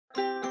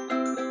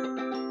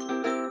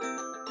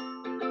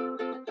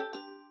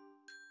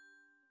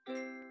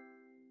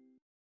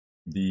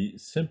The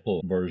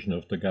simple version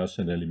of the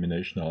Gaussian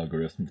elimination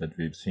algorithm that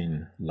we've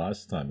seen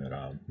last time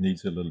around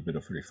needs a little bit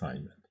of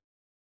refinement.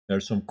 There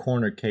are some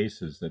corner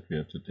cases that we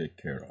have to take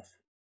care of.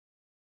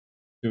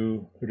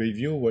 To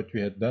review what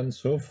we had done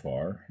so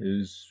far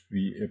is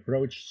we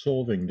approached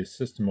solving the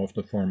system of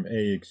the form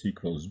AX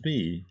equals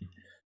B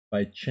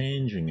by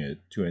changing it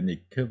to an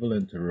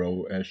equivalent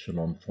row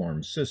echelon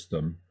form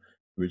system,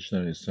 which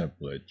then is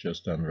simple. It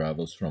just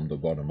unravels from the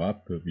bottom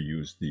up. We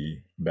use the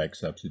back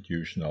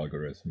substitution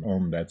algorithm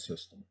on that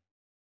system.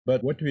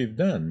 But what we've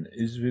done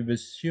is we've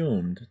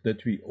assumed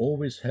that we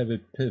always have a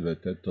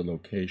pivot at the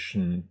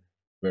location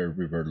where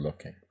we were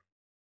looking.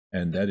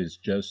 And that is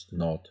just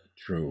not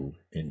true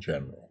in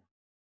general.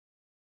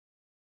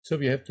 So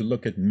we have to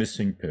look at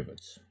missing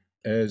pivots.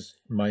 As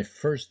my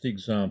first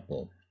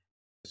example,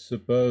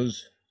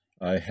 suppose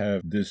I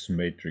have this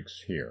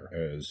matrix here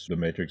as the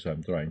matrix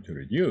I'm trying to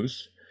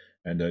reduce.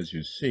 And as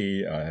you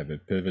see, I have a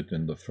pivot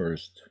in the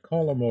first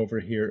column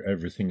over here.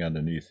 Everything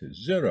underneath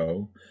is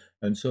 0.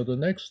 And so the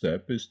next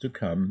step is to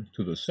come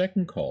to the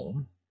second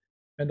column.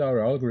 And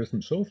our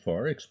algorithm so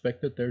far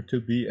expected there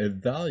to be a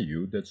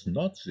value that's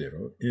not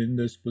 0 in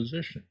this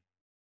position.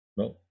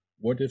 Well,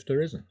 what if there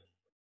isn't?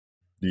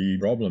 The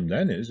problem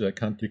then is I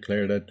can't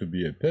declare that to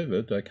be a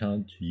pivot. I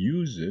can't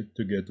use it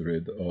to get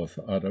rid of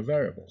other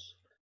variables.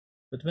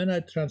 But when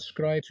I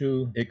transcribe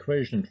to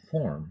equation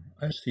form,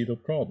 I see the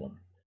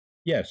problem.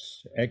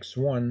 Yes,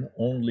 x1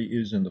 only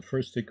is in the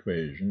first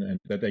equation, and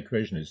that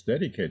equation is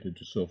dedicated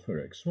to solve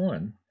for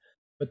x1.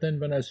 But then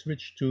when I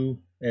switch to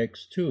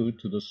x2,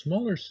 to the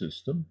smaller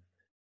system,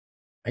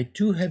 I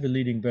too have a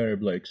leading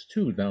variable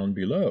x2 down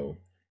below.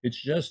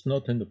 It's just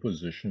not in the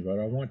position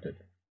where I want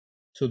it.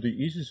 So the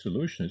easy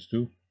solution is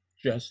to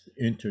just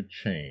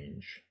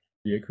interchange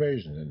the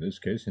equations. In this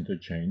case,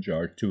 interchange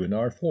R2 and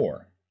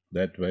R4.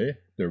 That way,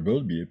 there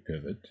will be a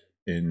pivot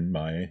in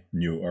my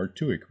new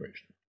R2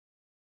 equation.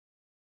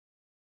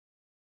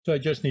 So I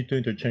just need to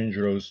interchange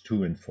rows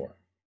 2 and 4.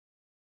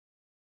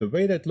 The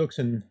way that looks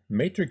in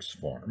matrix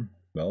form,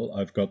 well,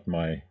 I've got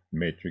my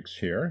matrix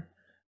here.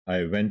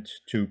 I went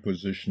to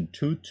position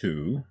 2,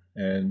 2,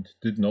 and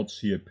did not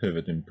see a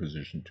pivot in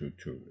position 2,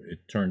 2.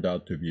 It turned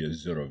out to be a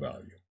 0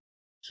 value.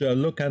 So I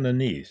look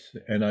underneath,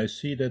 and I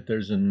see that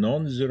there's a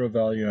non-zero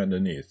value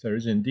underneath. There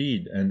is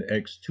indeed an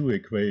x2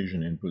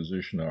 equation in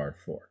position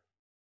R4.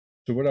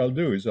 So what I'll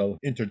do is I'll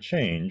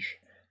interchange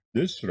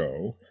this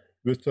row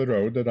with the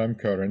row that I'm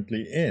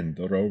currently in,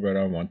 the row where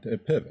I want a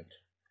pivot.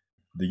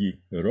 The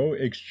row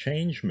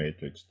exchange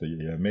matrix,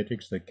 the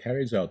matrix that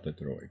carries out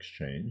that row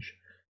exchange,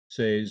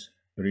 says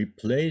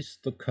replace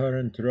the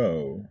current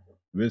row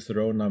with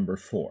row number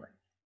 4.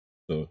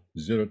 So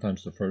 0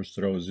 times the first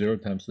row, 0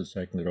 times the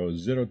second row,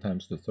 0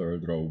 times the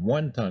third row,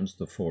 1 times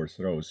the fourth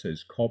row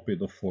says copy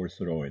the fourth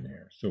row in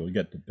here. So we'll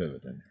get the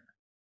pivot in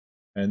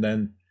here. And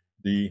then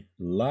the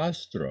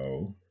last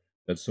row,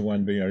 that's the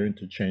one we are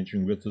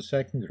interchanging with the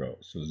second row.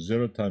 So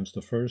 0 times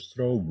the first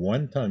row,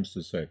 1 times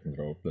the second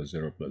row, plus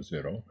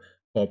 0,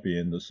 copy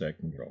in the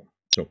second row.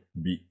 So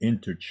we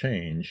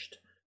interchanged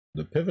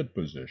the pivot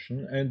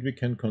position, and we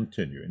can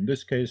continue. In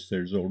this case,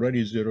 there's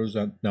already zeros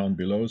down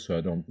below, so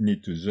I don't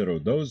need to zero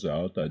those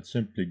out. I'd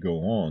simply go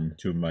on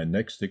to my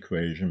next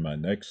equation, my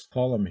next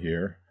column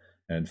here,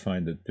 and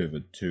find that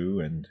pivot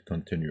 2 and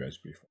continue as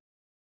before.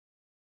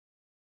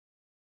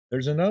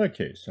 There's another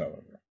case,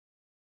 however.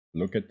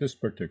 Look at this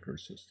particular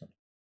system.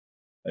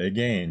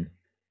 Again,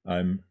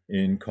 I'm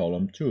in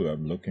column 2.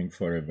 I'm looking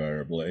for a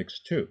variable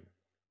x2.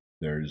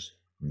 There's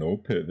no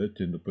pivot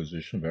in the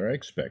position where I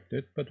expect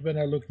it, but when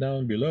I look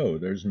down below,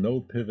 there's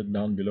no pivot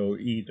down below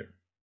either.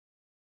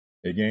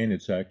 Again,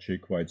 it's actually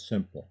quite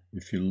simple.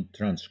 If you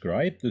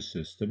transcribe the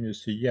system, you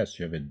see, yes,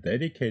 you have a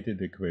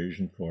dedicated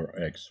equation for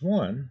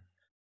x1,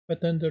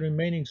 but then the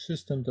remaining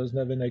system doesn't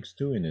have an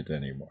x2 in it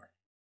anymore.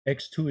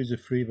 x2 is a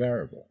free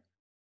variable.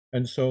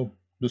 And so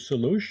the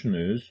solution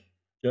is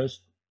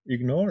just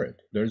ignore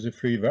it. There's a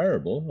free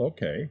variable.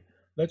 Okay,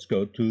 let's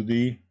go to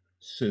the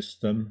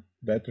system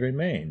that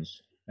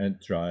remains and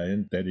try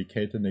and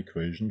dedicate an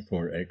equation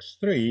for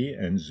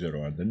x3 and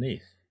 0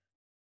 underneath.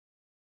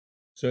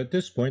 So at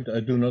this point,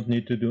 I do not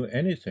need to do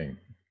anything.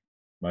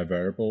 My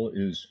variable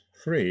is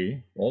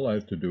free. All I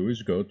have to do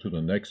is go to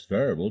the next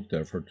variable,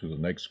 therefore to the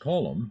next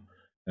column,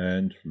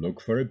 and look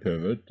for a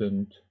pivot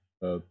and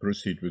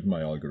proceed with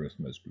my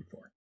algorithm as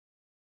before.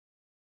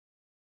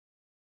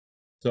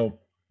 So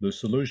the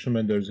solution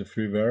when there's a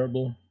free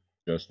variable,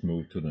 just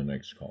move to the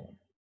next column.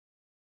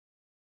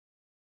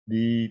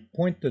 The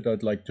point that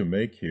I'd like to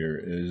make here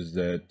is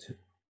that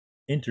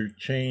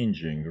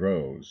interchanging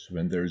rows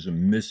when there's a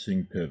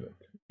missing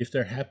pivot, if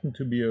there happen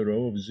to be a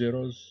row of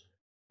zeros,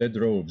 that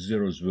row of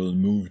zeros will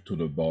move to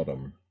the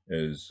bottom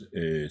as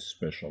a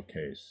special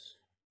case.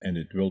 And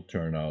it will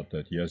turn out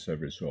that yes,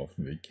 every so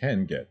often we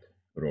can get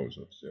rows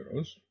of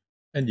zeros.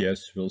 And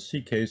yes, we'll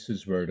see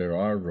cases where there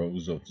are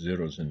rows of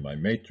zeros in my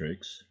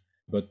matrix,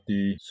 but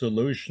the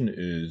solution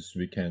is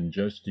we can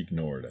just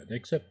ignore that,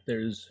 except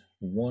there's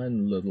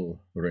one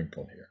little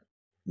wrinkle here.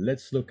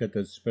 Let's look at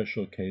that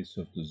special case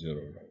of the 0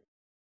 row.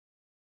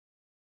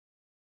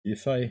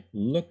 If I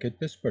look at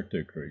this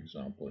particular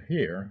example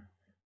here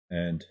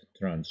and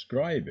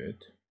transcribe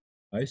it,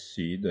 I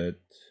see that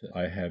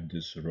I have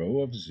this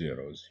row of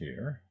zeros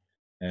here,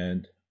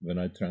 and when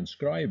I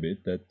transcribe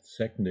it, that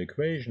second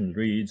equation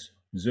reads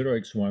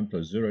 0x1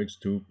 plus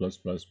 0x2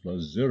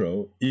 plus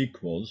 0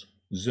 equals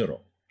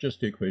 0.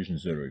 Just the equation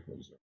 0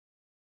 equals 0.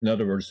 In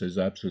other words, there's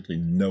absolutely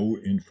no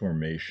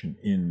information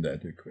in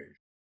that equation.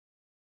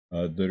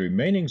 The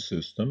remaining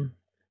system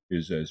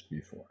is as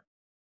before.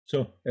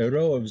 So a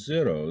row of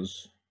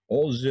zeros,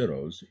 all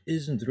zeros,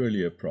 isn't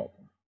really a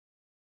problem.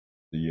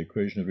 The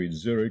equation reads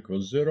 0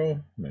 equals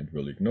 0, and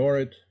we'll ignore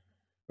it.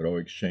 Row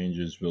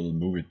exchanges will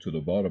move it to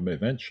the bottom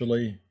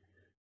eventually,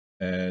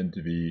 and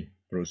we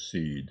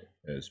proceed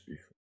as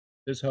before.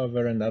 There's,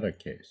 however, another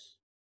case.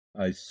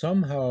 I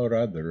somehow or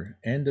other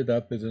ended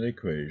up with an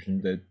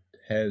equation that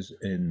has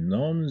a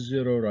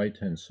non-zero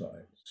right-hand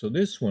side. So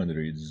this one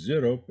reads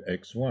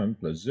 0x1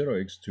 plus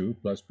 0x2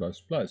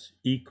 plus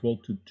equal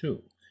to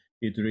 2.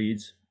 It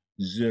reads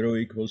 0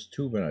 equals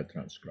 2 when I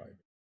transcribe it.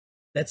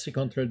 That's a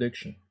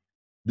contradiction.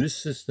 This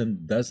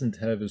system doesn't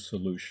have a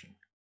solution.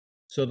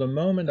 So the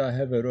moment I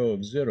have a row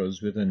of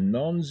zeros with a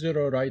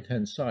non-zero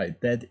right-hand side,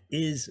 that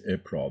is a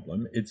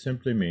problem. It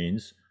simply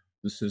means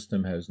the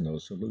system has no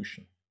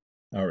solution.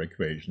 Our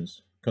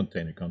equations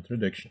contain a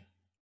contradiction.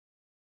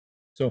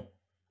 So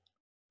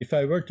if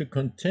I were to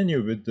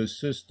continue with the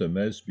system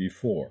as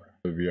before,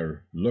 we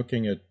are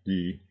looking at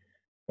the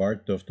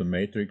part of the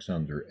matrix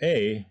under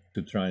A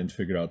to try and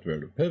figure out where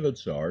the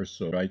pivots are.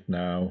 So right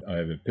now I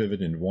have a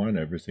pivot in 1,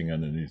 everything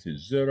underneath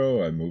is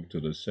 0. I move to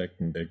the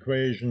second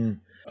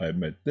equation.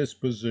 I'm at this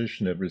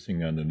position,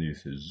 everything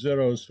underneath is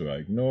 0, so I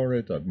ignore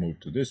it. I've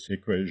moved to this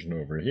equation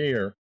over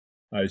here.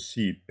 I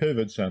see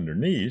pivots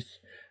underneath,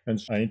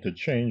 and so I need to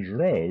change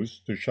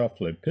rows to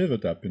shuffle a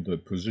pivot up into the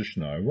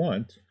position I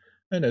want,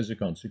 and as a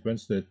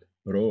consequence that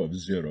row of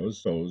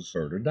zeros goes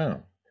further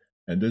down.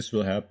 And this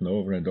will happen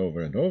over and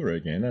over and over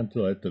again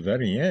until at the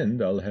very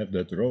end I'll have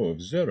that row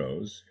of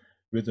zeros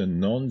with a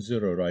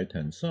non-zero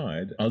right-hand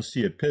side. I'll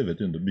see a pivot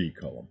in the B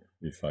column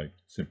if I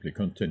simply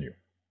continue.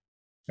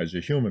 As a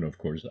human, of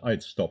course,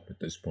 I'd stop at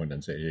this point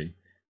and say, hey,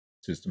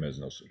 system has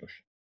no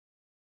solution.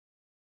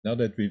 Now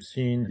that we've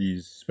seen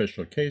these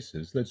special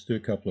cases, let's do a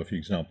couple of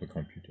example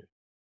computations.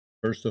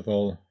 First of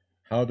all,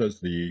 how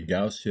does the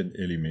Gaussian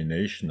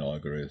elimination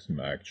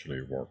algorithm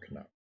actually work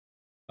now?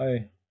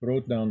 I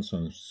wrote down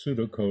some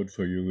pseudocode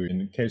for you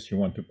in case you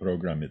want to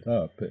program it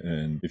up,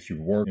 and if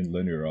you work in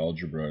linear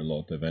algebra a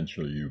lot,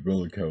 eventually you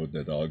will code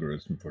that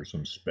algorithm for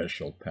some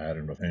special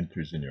pattern of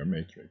entries in your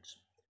matrix.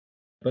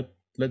 But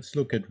let's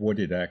look at what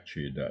it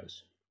actually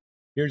does.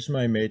 Here's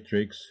my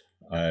matrix.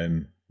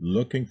 I'm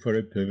looking for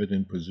a pivot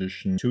in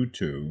position 2,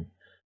 2.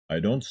 I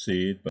don't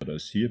see it, but I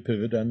see a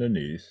pivot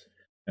underneath,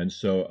 and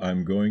so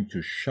I'm going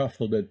to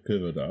shuffle that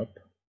pivot up,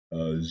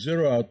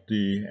 zero out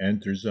the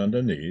entries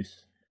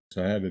underneath.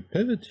 So I have a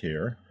pivot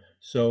here,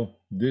 so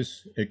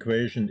this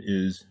equation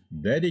is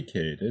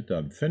dedicated,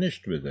 I'm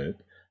finished with it.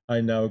 I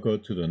now go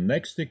to the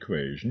next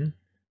equation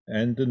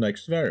and the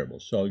next variable.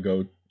 So I'll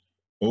go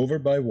over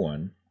by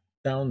 1,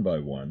 down by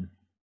 1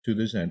 to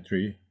this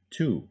entry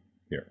 2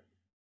 here.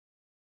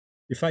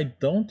 If I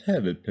don't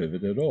have a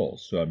pivot at all,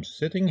 so I'm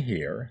sitting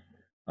here,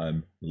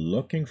 I'm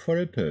looking for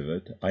a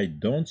pivot, I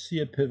don't see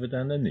a pivot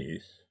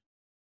underneath,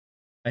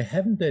 I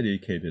haven't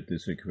dedicated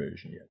this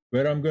equation yet.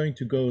 Where I'm going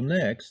to go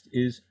next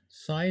is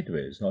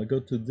sideways. I'll go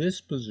to this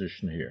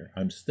position here.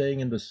 I'm staying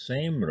in the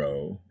same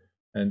row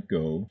and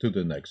go to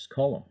the next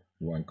column,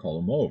 one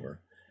column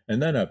over,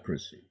 and then I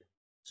proceed.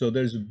 So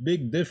there's a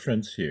big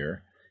difference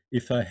here.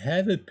 If I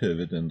have a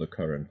pivot in the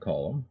current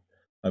column,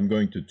 I'm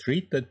going to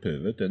treat that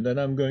pivot, and then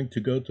I'm going to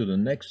go to the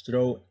next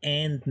row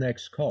and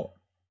next column.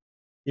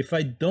 If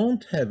I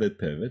don't have a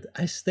pivot,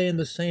 I stay in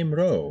the same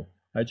row.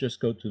 I just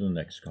go to the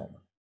next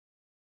column.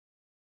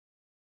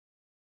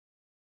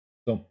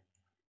 So,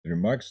 the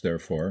remarks,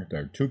 therefore,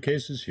 there are two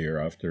cases here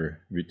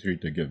after we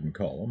treat a given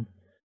column.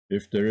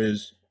 If there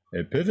is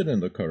a pivot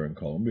in the current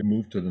column, we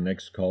move to the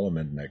next column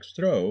and next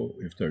row.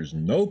 If there's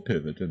no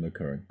pivot in the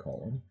current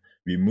column,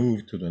 we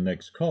move to the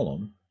next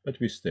column, but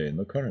we stay in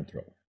the current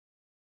row.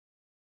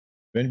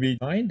 When we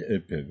find a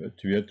pivot,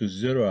 we have to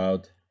zero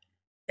out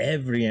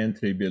every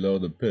entry below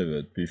the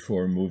pivot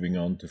before moving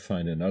on to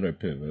find another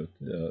pivot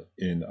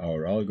in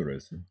our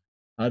algorithm.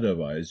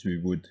 Otherwise, we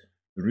would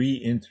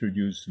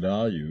reintroduce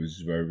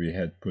values where we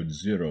had put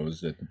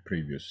zeros at the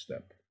previous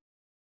step.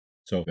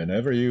 So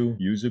whenever you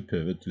use a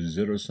pivot to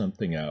zero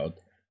something out,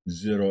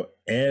 zero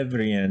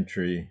every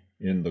entry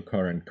in the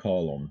current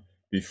column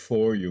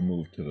before you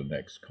move to the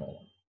next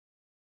column.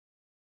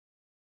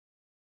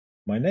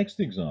 My next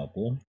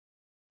example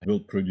will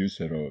produce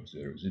a row of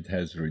zeros. It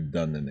has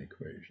redundant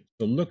equations.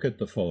 So look at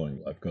the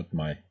following. I've got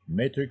my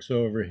matrix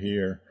over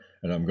here,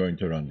 and I'm going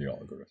to run the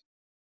algorithm.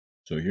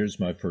 So here's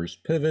my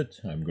first pivot.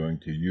 I'm going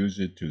to use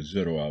it to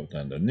zero out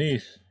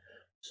underneath.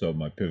 So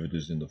my pivot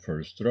is in the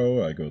first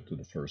row. I go to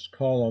the first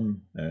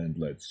column, and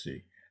let's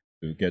see.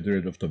 To get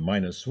rid of the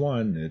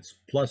 -1, it's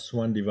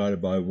 +1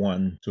 divided by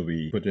 1. So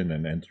we put in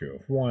an entry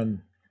of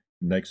 1.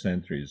 next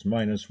entry is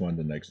 -1,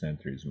 the next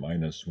entry is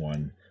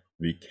 -1.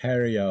 We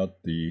carry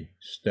out the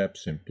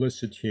steps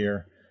implicit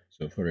here.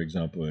 So for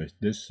example, if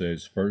this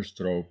says first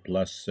row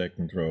plus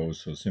second row,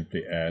 so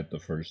simply add the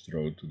first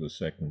row to the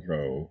second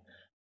row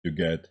to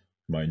get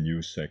my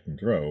new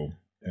second row,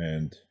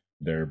 and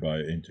thereby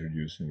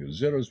introducing the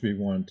zeros we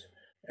want.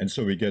 And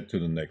so we get to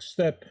the next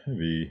step.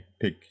 We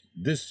pick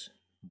this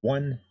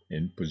one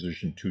in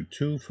position 2,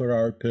 2 for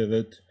our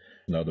pivot.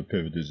 Now the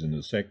pivot is in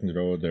the second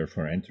row,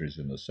 therefore entries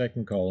in the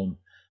second column.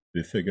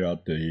 We figure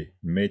out the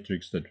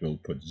matrix that will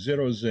put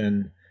zeros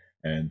in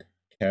and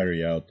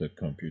carry out the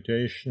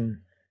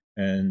computation.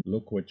 And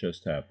look what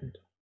just happened.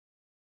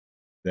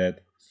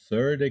 That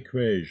third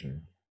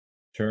equation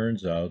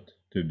turns out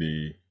to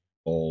be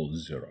all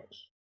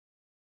zeros.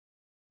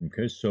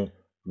 Okay, so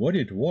what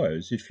it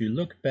was, if you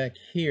look back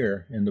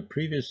here in the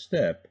previous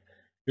step,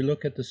 if you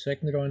look at the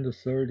second row and the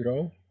third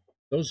row,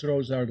 those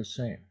rows are the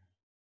same.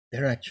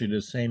 They're actually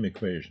the same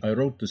equation. I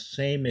wrote the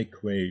same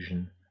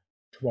equation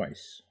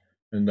twice,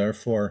 and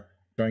therefore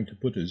trying to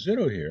put a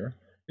zero here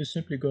is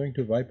simply going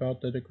to wipe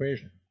out that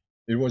equation.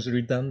 It was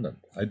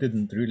redundant. I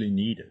didn't really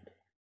need it.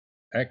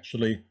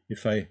 Actually,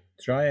 if I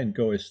try and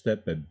go a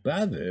step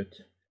above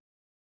it,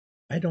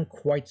 I don't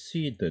quite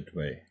see it that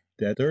way.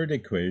 That third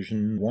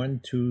equation,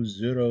 1, 2,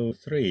 0,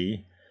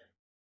 3,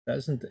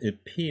 doesn't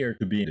appear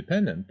to be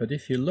independent, but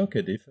if you look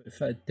at it,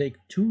 if I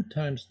take 2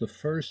 times the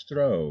first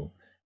row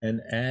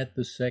and add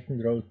the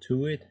second row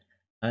to it,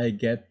 I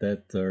get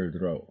that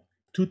third row.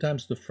 2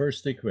 times the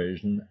first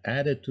equation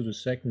added to the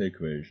second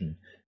equation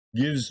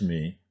gives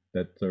me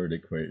that third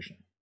equation.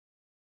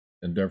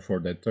 And therefore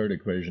that third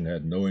equation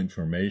had no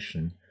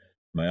information.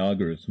 My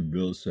algorithm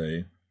will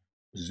say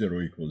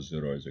 0 equals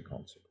 0 as a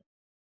consequence.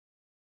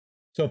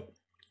 So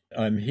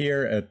I'm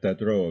here at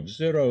that row of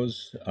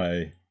zeros.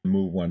 I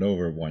move 1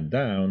 over, 1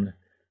 down.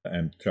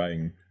 I'm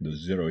trying the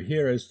 0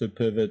 here as the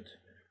pivot.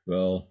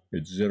 Well,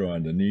 it's 0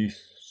 underneath,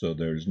 so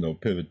there's no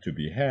pivot to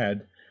be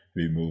had.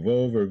 We move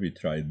over, we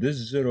try this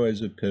 0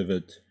 as a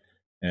pivot,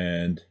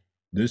 and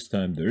this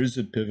time there is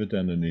a pivot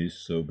underneath,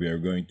 so we are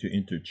going to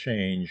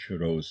interchange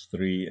rows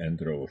 3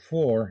 and row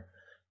 4.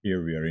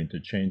 Here we are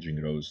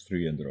interchanging rows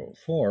 3 and row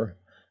 4,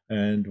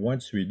 and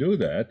once we do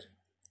that,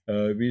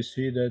 we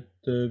see that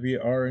we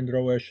are in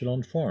row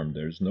echelon form.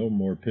 There's no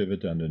more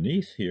pivot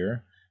underneath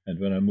here, and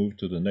when I move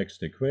to the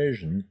next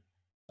equation,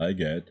 I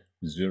get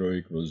 0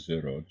 equals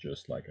 0,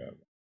 just like I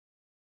want.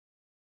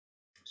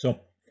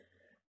 So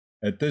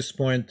at this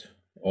point,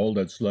 all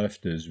that's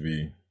left is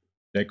we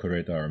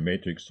decorate our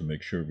matrix to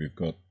make sure we've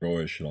got row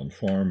echelon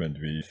form, and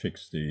we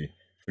fix the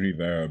free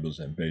variables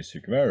and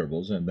basic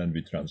variables, and then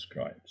we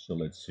transcribe. So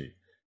let's see.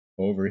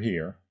 Over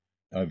here,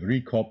 I've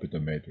recopied the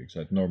matrix.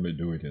 I'd normally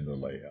do it in the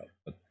layout,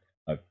 but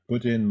I've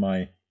put in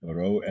my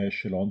row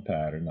echelon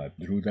pattern. I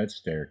drew that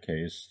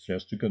staircase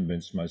just to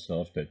convince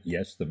myself that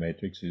yes, the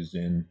matrix is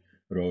in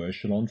row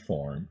echelon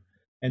form,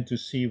 and to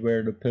see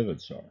where the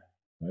pivots are.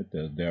 Right?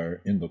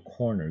 They're in the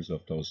corners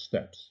of those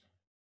steps.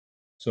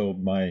 So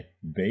my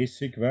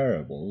basic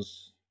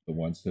variables, the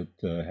ones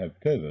that have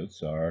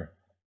pivots, are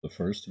the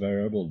first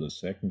variable, the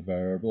second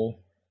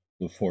variable,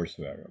 the fourth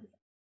variable.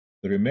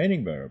 The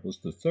remaining variables,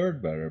 the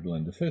third variable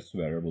and the fifth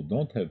variable,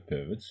 don't have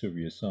pivots, so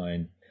we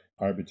assign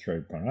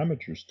arbitrary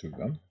parameters to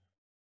them,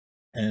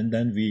 and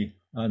then we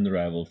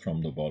unravel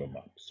from the bottom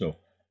up. So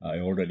I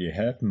already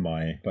have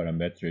my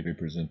parametric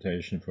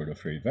representation for the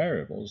free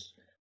variables.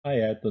 I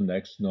add the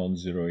next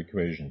non-zero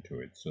equation to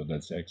it. So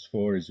that's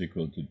x4 is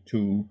equal to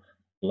 2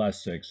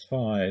 plus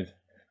x5,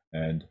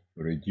 and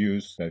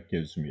reduce, that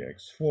gives me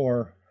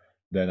x4.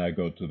 Then I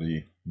go to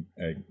the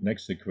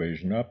next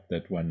equation up.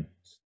 That one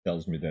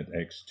tells me that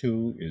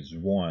x2 is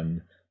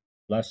 1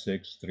 plus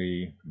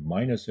x3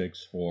 minus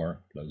x4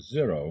 plus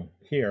 0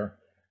 here,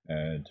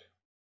 and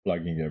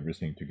plugging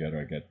everything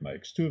together, I get my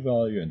x2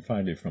 value, and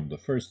finally from the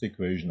first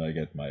equation I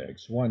get my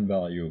x1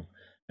 value,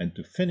 and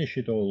to finish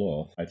it all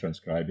off, I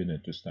transcribe it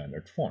into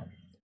standard form.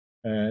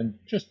 And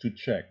just to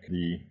check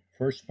the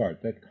first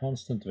part, that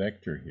constant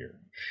vector here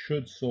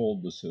should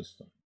solve the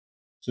system.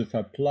 So if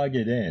I plug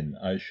it in,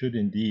 I should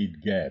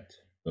indeed get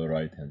the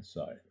right-hand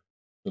side.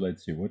 So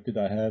let's see, what did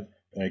I have?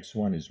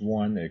 x1 is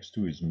 1,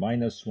 x2 is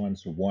minus 1,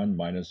 so 1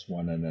 minus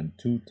 1, and then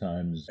 2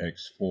 times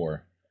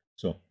x4.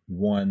 So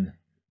 1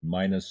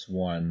 minus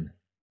 1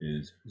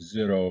 is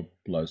 0,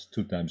 plus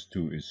 2 times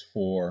 2 is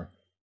 4,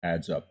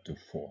 adds up to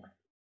 4.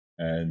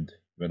 And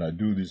when I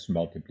do this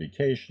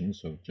multiplication,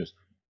 so just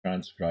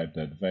transcribe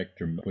that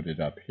vector, put it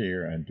up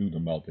here, and do the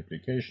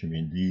multiplication, we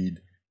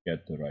indeed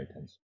get the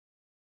right-hand side.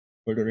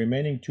 For the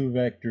remaining two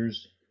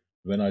vectors,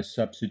 when I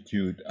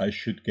substitute, I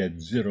should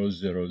get 0,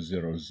 0,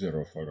 0,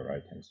 0 for the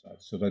right-hand side.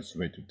 So that's the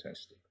way to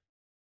test it.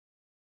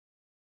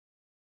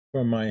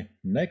 For my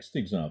next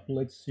example,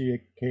 let's see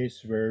a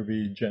case where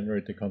we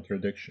generate a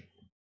contradiction.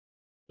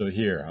 So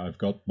here I've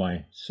got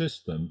my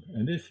system,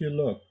 and if you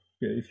look,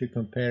 if you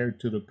compare it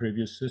to the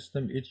previous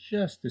system, it's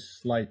just a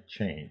slight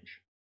change,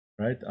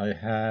 right? I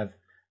have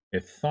a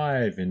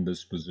 5 in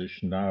this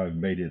position, now I've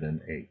made it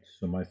an 8.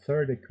 So my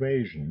third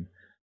equation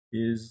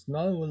is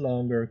no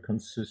longer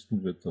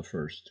consistent with the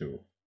first two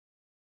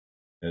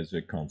as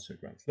a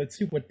consequence. Let's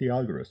see what the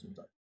algorithm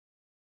does.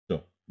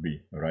 So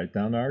we write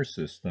down our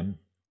system,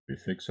 we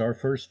fix our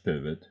first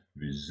pivot,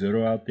 we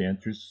zero out the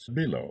entries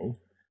below,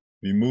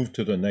 we move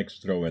to the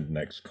next row and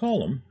next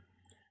column,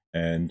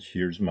 and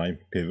here's my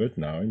pivot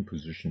now in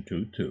position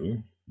 2,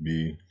 2.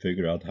 We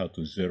figure out how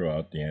to zero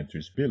out the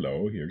entries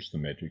below. Here's the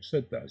matrix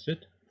that does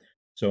it.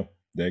 So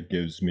that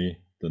gives me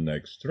the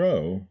next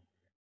row,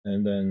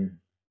 and then,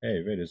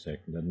 hey, wait a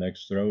second, the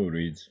next row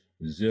reads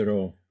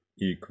 0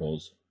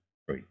 equals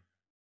 3.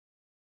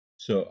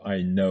 So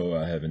I know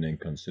I have an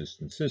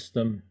inconsistent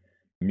system.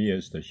 Me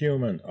as the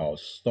human, I'll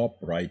stop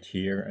right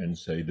here and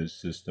say this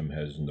system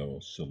has no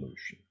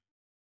solution.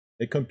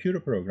 A computer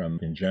program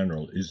in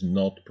general is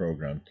not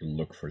programmed to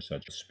look for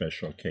such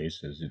special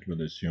cases. It will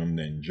assume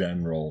that in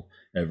general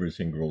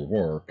everything will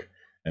work,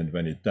 and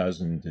when it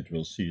doesn't, it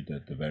will see it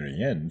at the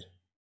very end.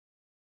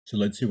 So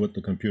let's see what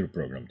the computer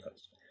program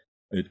does.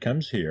 It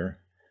comes here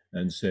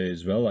and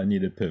says, well, I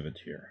need a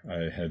pivot here.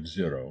 I have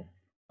 0.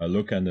 I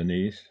look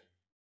underneath,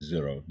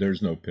 0.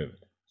 There's no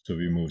pivot, so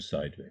we move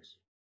sideways.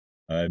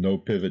 I have no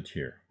pivot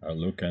here. I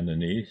look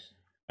underneath,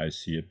 I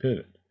see a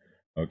pivot.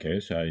 Okay,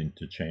 so I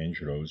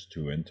interchange rows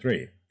 2 and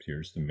 3.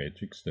 Here's the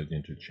matrix that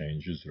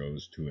interchanges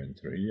rows 2 and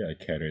 3.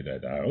 I carry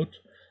that out.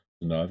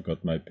 So now I've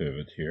got my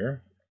pivot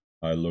here.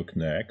 I look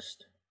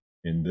next.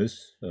 In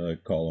this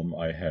column,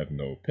 I have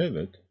no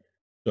pivot.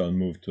 So I'll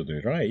move to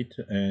the right,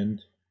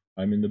 and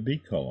I'm in the B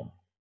column.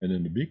 And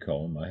in the B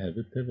column, I have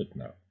a pivot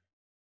now.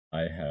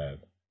 I have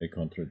a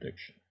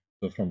contradiction.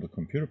 So from the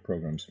computer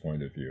program's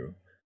point of view,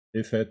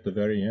 if at the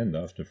very end,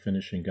 after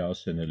finishing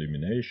Gaussian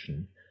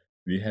elimination,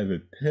 we have a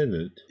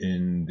pivot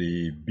in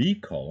the B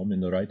column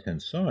in the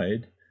right-hand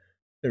side,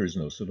 there is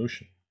no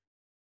solution.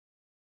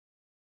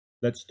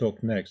 Let's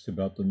talk next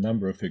about the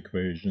number of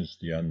equations,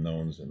 the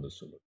unknowns, and the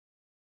solution.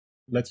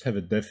 Let's have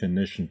a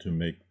definition to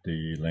make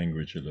the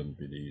language a little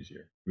bit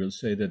easier. We'll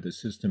say that the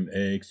system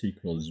Ax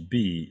equals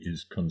B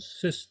is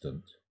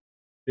consistent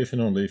if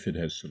and only if it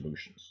has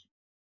solutions.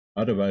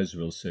 Otherwise,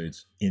 we'll say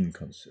it's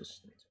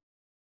inconsistent.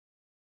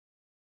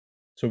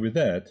 So with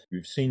that,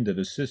 we've seen that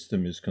a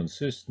system is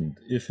consistent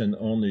if and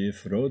only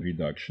if row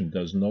reduction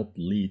does not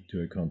lead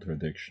to a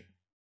contradiction.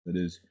 That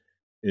is,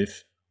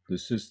 if the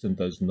system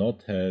does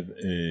not have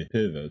a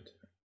pivot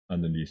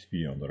underneath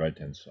B on the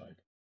right-hand side.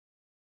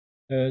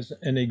 As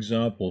an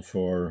example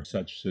for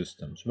such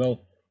systems,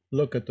 well,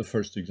 look at the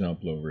first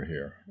example over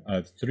here. I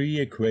have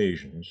 3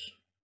 equations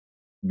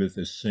with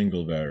a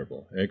single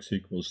variable. X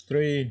equals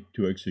 3,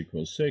 2x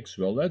equals 6.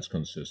 Well, that's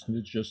consistent.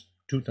 It's just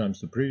 2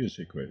 times the previous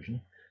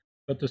equation.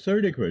 But the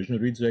third equation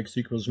reads x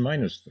equals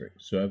minus 3.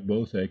 So I have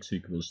both x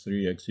equals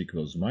 3, x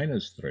equals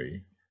minus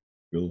 3.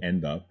 We'll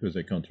end up with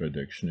a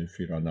contradiction if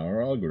we run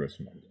our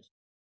algorithm on this.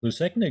 The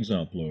second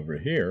example over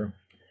here,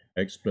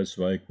 x plus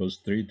y equals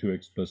 3,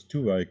 2x plus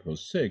 2y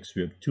equals 6.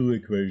 We have 2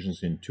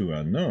 equations in 2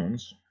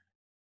 unknowns.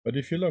 But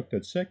if you look,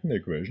 that second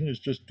equation is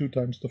just 2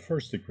 times the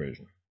first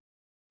equation.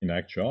 In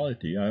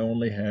actuality, I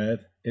only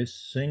have a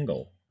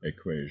single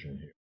equation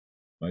here.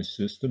 My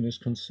system is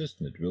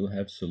consistent. It will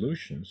have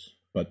solutions,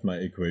 but my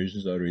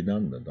equations are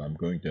redundant. I'm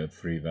going to have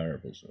 3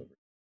 variables over.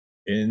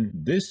 In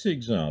this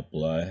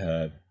example, I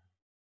have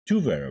 2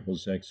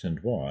 variables, x and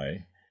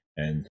y,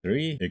 and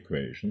 3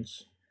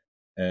 equations.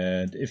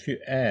 And if you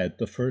add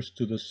the first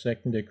to the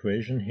second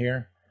equation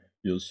here,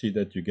 you'll see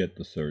that you get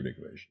the third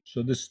equation.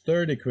 So this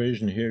third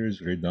equation here is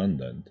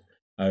redundant.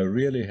 I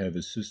really have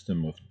a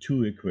system of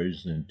 2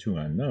 equations and 2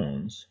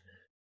 unknowns.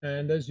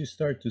 And as you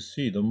start to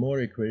see, the more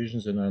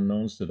equations and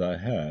unknowns that I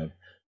have,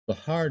 the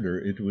harder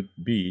it would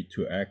be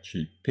to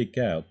actually pick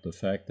out the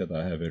fact that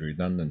I have a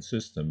redundant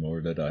system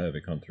or that I have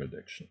a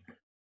contradiction.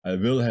 I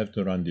will have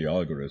to run the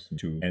algorithm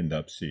to end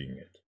up seeing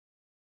it.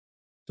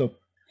 So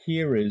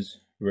here is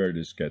where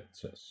this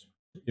gets us.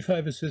 If I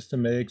have a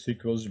system Ax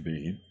equals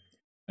B,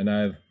 and I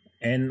have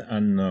n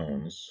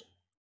unknowns,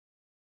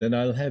 then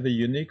I'll have a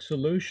unique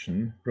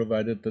solution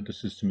provided that the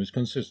system is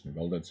consistent.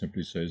 Well, that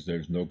simply says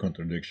there's no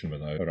contradiction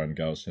when I run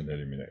Gaussian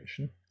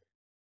elimination.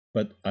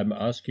 But I'm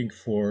asking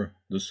for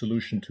the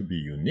solution to be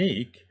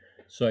unique,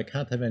 so I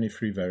can't have any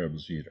free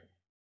variables either.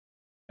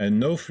 And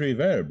no free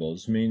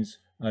variables means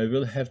I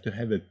will have to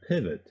have a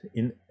pivot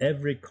in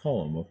every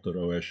column of the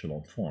row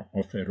echelon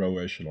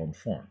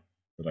form,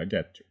 that I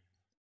get to.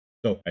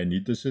 So I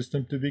need the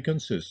system to be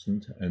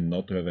consistent and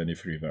not to have any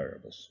free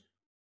variables.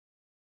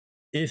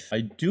 If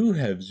I do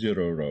have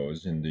 0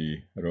 rows in the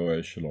row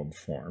echelon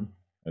form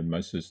and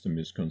my system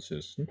is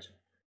consistent,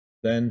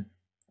 then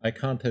I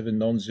can't have a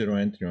non-zero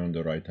entry on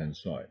the right-hand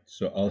side.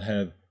 So I'll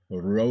have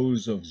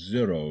rows of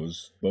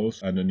zeros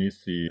both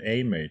underneath the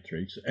A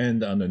matrix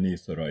and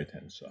underneath the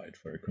right-hand side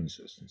for a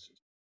consistency.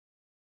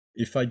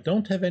 If I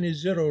don't have any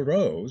 0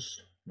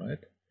 rows,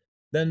 right,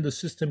 then the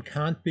system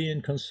can't be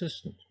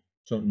inconsistent.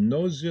 So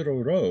no 0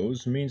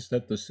 rows means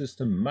that the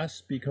system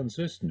must be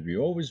consistent. We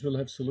always will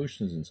have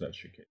solutions in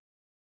such a case.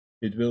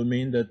 It will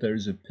mean that there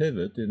is a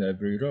pivot in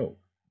every row.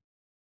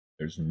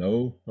 There's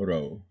no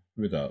row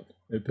without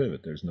a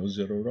pivot. There's no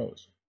 0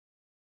 rows.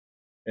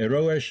 A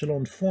row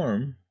echelon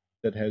form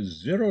that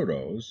has 0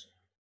 rows,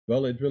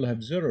 well, it will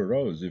have 0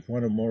 rows if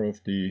one or more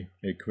of the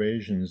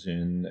equations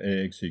in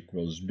Ax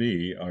equals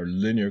b are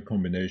linear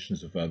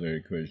combinations of other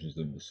equations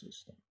in the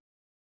system.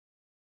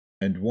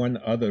 And one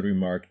other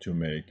remark to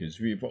make is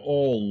we've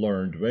all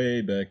learned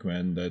way back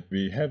when that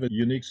we have a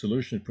unique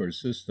solution for a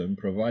system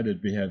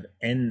provided we have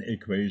n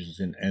equations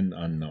in n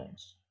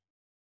unknowns.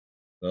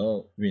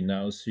 Well, we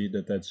now see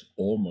that that's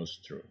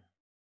almost true.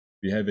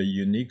 We have a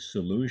unique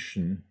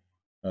solution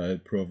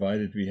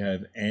provided we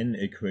have n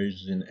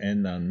equations in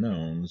n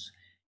unknowns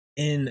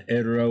in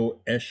a row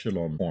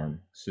echelon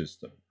form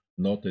system,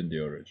 not in the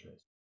original.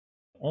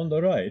 On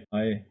the right,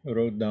 I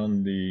wrote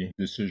down the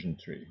decision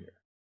tree here.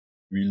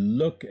 We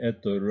look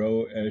at the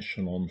row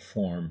echelon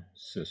form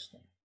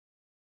system.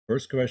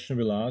 First question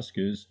we'll ask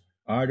is,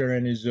 are there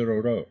any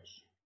 0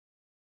 rows?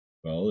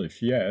 Well,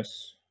 if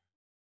yes,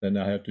 then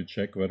I have to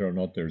check whether or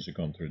not there's a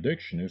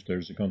contradiction. If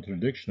there's a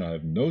contradiction, I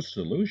have no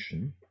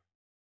solution.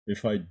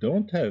 If I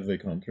don't have a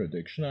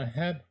contradiction, I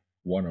have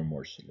one or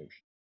more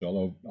solutions.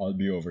 So I'll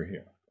be over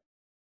here.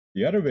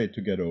 The other way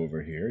to get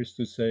over here is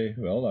to say,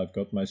 well, I've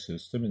got my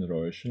system in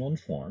row echelon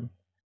form,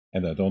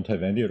 and I don't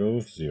have any row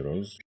of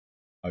zeros.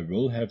 I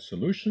will have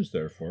solutions,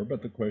 therefore,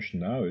 but the question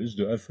now is,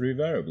 do I have free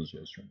variables,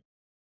 yes or no?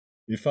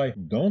 If I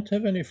don't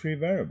have any free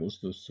variables,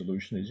 the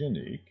solution is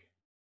unique,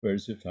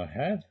 whereas if I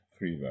have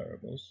free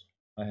variables,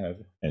 I have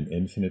an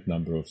infinite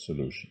number of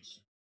solutions.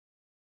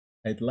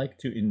 I'd like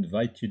to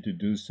invite you to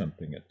do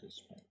something at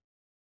this point.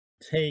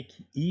 Take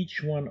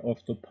each one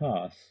of the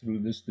paths through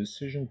this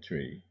decision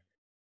tree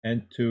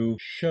and to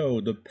show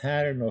the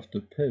pattern of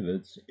the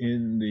pivots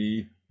in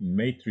the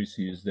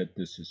matrices that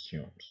this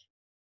assumes.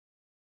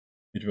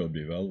 It will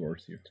be well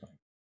worth your time.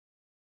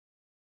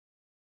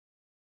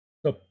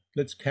 So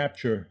let's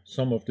capture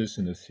some of this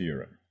in a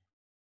theorem.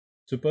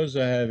 Suppose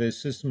I have a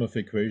system of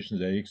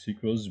equations Ax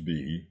equals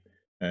b,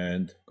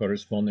 and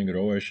corresponding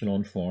row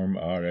echelon form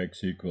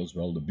Rx equals,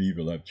 well, the b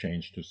will have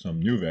changed to some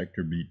new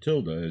vector b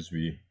tilde as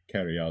we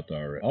carry out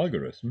our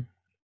algorithm.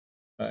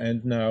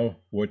 And now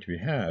what we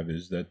have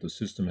is that the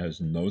system has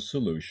no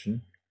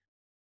solution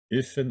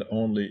if and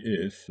only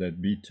if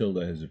that b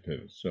tilde has a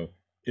pivot. So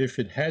if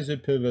it has a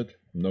pivot,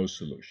 no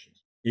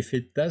solutions. If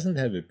it doesn't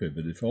have a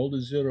pivot, if all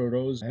the 0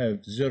 rows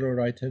have 0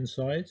 right-hand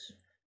sides,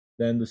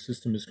 then the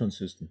system is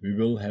consistent. We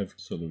will have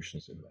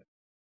solutions in that.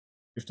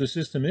 If the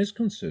system is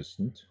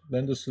consistent,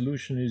 then the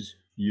solution is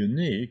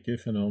unique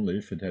if and only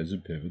if it has a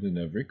pivot in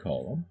every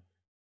column.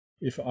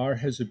 If R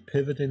has a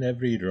pivot in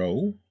every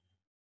row,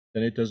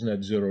 then it doesn't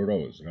have 0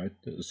 rows, right?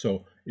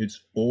 So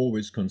it's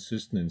always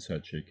consistent in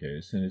such a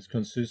case, and it's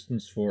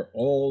consistent for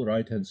all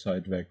right-hand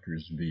side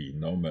vectors B,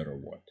 no matter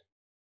what.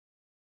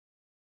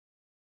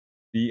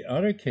 The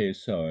other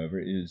case, however,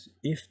 is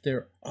if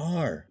there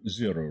are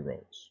 0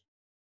 rows,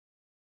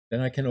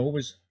 then I can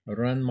always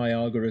run my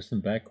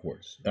algorithm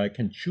backwards. I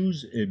can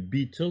choose a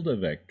b tilde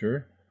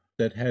vector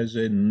that has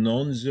a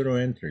non-zero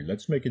entry.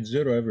 Let's make it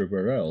 0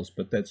 everywhere else,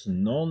 but has a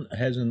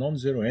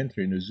non-zero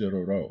entry in a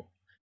 0 row.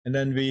 And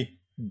then we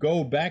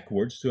go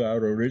backwards to our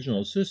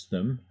original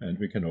system, and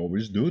we can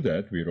always do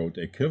that. We wrote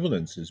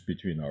equivalences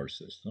between our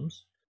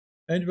systems,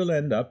 and we'll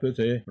end up with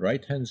a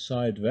right-hand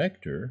side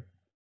vector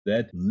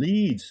that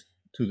leads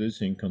to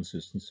this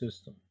inconsistent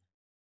system.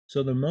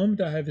 So the moment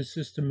I have a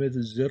system with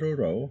a 0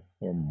 row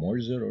or more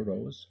 0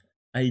 rows,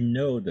 I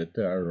know that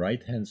there are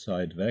right-hand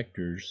side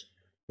vectors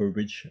for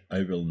which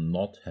I will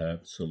not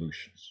have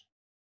solutions.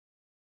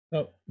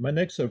 Now, my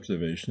next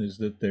observation is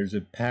that there's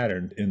a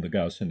pattern in the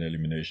Gaussian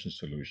elimination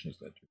solutions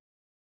that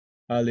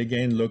I'll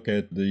again look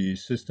at the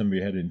system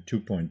we had in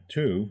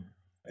 2.2,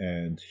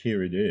 and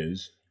here it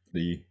is.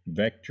 The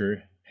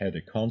vector had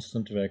a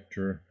constant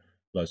vector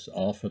plus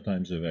alpha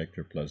times a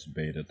vector plus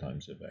beta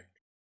times a vector.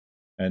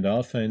 And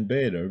alpha and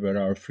beta were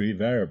our free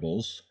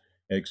variables,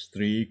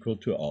 x3 equal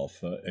to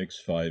alpha,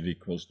 x5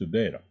 equals to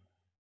beta.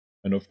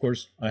 And of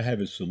course, I have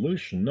a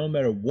solution no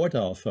matter what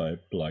alpha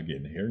I plug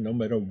in here, no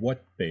matter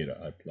what beta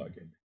I plug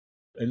in.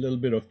 A little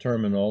bit of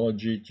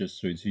terminology, just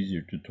so it's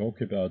easier to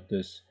talk about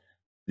this.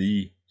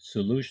 The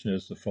solution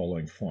is the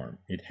following form.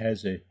 It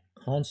has a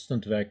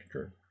constant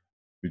vector,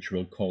 which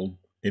we'll call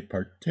a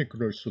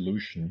particular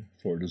solution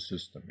for the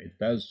system. It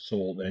does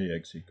solve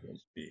Ax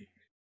equals b.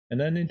 And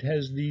then it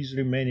has these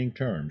remaining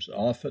terms,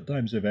 alpha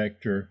times a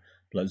vector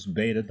plus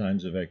beta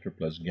times a vector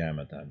plus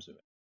gamma times a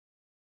vector.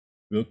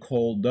 We'll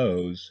call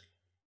those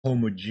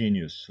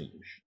homogeneous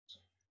solutions.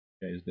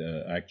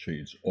 Okay, actually,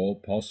 it's all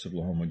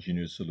possible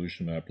homogeneous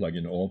solution when I plug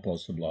in all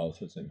possible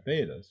alphas and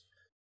betas.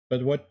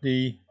 But what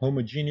the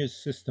homogeneous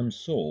system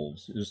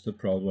solves is the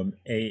problem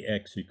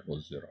Ax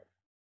equals 0.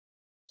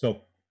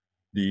 So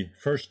the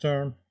first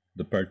term,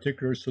 the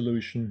particular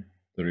solution,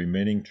 the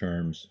remaining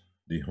terms,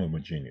 the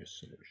homogeneous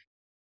solution.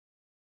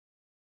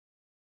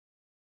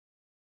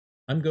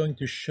 I'm going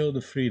to show the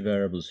free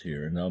variables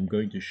here, and I'm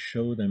going to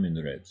show them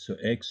in red. So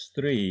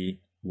x3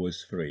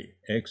 was free.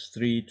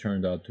 x3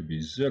 turned out to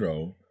be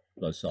 0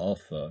 plus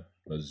alpha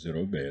plus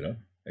 0 beta.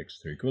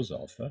 x3 equals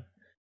alpha.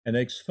 And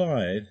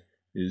x5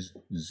 is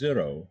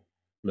 0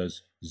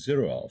 plus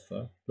 0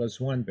 alpha plus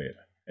 1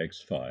 beta.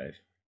 x5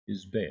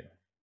 is beta.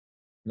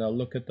 Now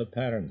look at the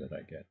pattern that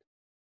I get.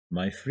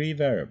 My free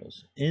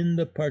variables in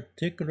the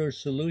particular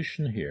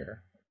solution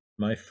here,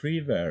 my free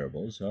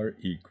variables are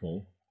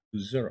equal to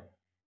 0.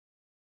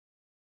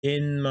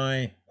 In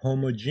my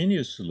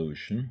homogeneous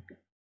solution,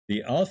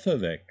 the alpha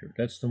vector,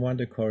 that's the one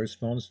that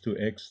corresponds to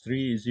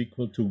x3, is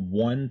equal to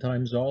 1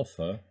 times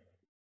alpha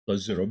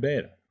plus 0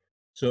 beta.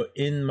 So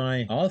in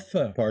my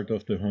alpha part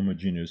of the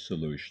homogeneous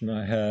solution,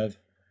 I have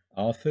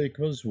alpha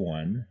equals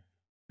 1,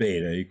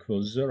 beta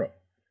equals 0.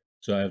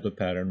 So I have the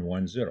pattern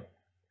 1, 0.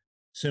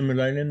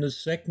 Similarly, in the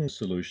second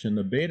solution,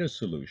 the beta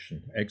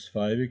solution,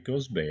 x5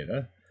 equals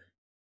beta,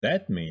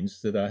 that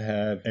means that I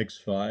have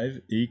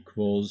x5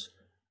 equals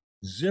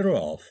 0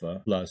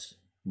 alpha plus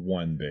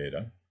 1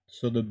 beta.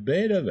 So the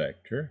beta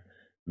vector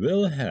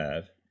will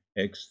have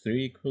x3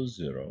 equals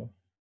 0,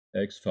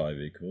 x5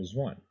 equals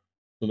 1.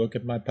 So look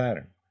at my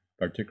pattern.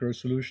 Particular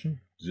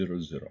solution,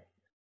 0, 0.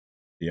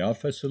 The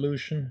alpha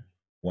solution,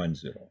 1,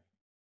 0.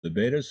 The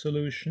beta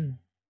solution,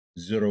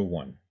 0,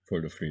 1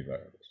 for the free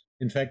variables.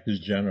 In fact, this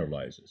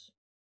generalizes.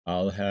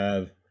 I'll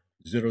have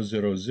 0,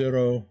 0,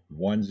 0,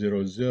 1,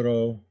 0,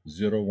 0,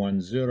 0,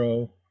 1,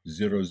 0,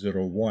 0,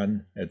 0,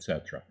 1,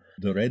 etc.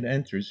 The red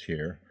entries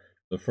here,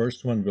 the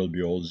first one will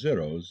be all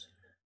zeros,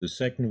 the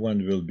second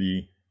one will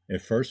be a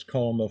first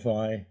column of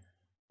I,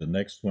 the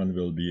next one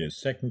will be a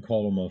second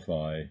column of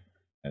I,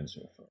 and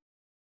so forth.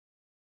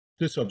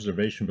 This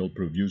observation will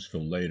prove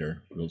useful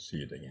later. We'll see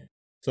it again.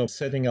 So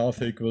setting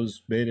alpha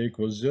equals beta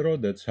equals 0,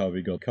 that's how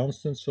we got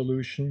constant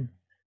solution.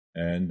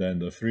 And then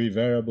the three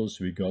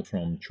variables we got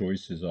from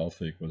choices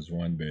alpha equals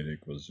 1, beta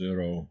equals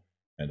 0,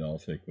 and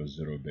alpha equals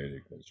 0, beta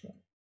equals 1.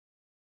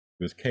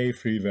 With k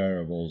free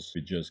variables,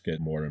 we just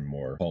get more and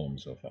more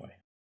columns of I.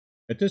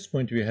 At this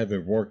point, we have a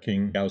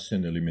working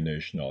Gaussian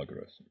elimination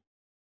algorithm.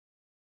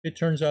 It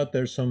turns out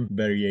there's some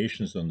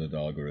variations on that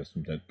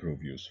algorithm that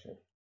prove useful.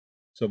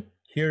 So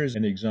here is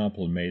an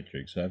example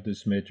matrix. I have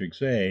this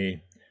matrix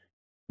A.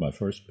 My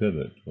first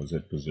pivot was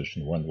at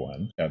position 1,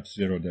 1. I've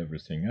zeroed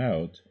everything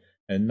out.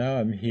 And now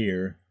I'm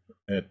here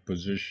at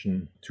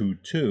position 2,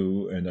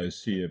 2, and I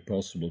see a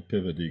possible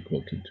pivot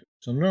equal to 2.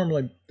 So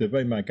normally, the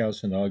way my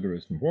Gaussian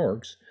algorithm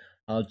works,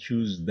 I'll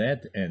choose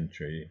that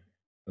entry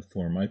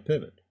for my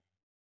pivot.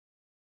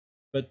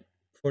 But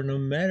for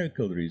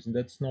numerical reason,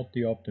 that's not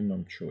the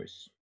optimum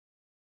choice.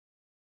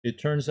 It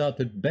turns out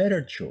the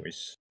better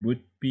choice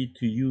would be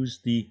to use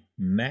the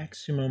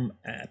maximum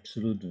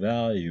absolute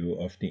value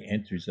of the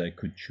entries I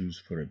could choose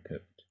for a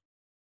pivot.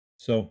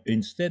 So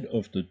instead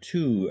of the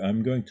 2,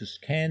 I'm going to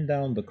scan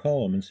down the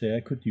column and say I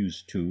could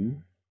use 2.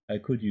 I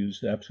could use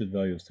the absolute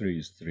value of 3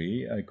 is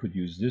 3. I could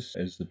use this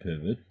as the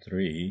pivot,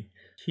 3.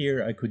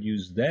 Here I could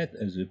use that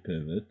as a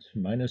pivot,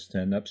 minus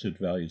 10, absolute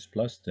value is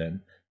plus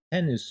 10.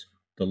 10 is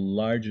the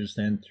largest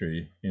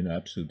entry in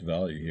absolute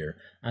value here.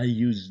 I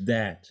use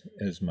that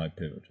as my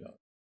pivot value.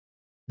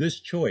 This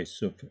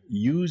choice of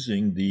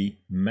using the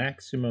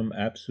maximum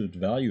absolute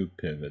value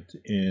pivot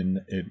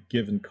in a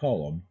given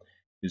column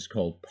is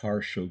called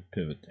partial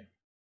pivoting.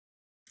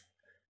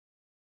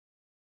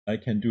 I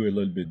can do a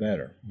little bit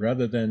better.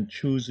 Rather than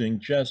choosing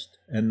just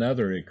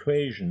another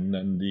equation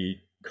than the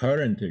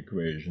current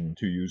equation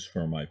to use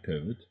for my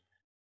pivot,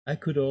 I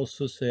could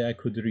also say I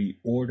could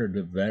reorder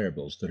the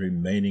variables, the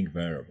remaining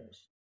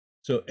variables.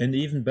 So an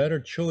even better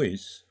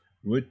choice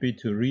would be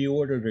to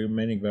reorder the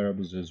remaining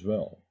variables as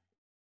well.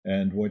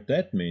 And what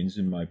that means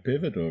in my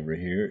pivot over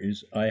here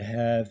is I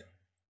have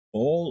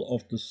all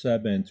of the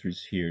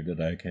sub-entries here that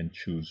I can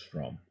choose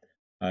from.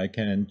 I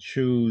can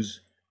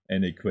choose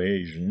an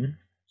equation,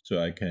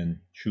 so I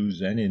can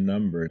choose any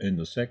number in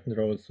the second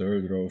row,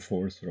 third row,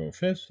 fourth row,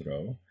 fifth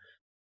row,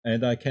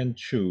 and I can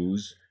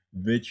choose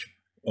which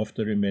of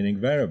the remaining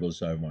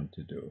variables I want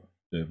to do.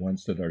 The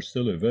ones that are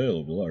still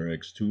available are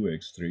x2,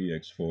 x3,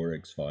 x4,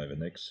 x5,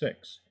 and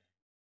x6.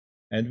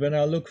 And when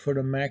I look for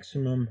the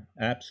maximum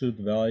absolute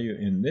value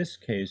in this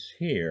case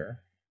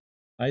here,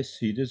 I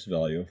see this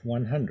value of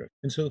 100.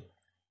 And so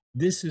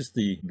this is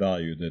the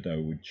value that I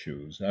would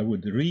choose. I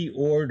would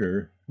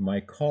reorder my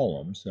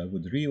columns, I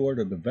would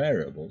reorder the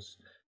variables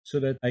so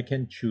that I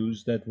can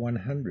choose that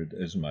 100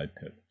 as my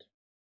pivot.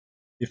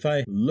 If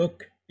I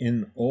look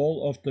in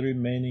all of the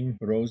remaining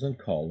rows and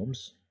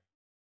columns,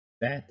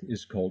 that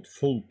is called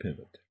full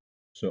pivot.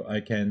 So I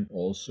can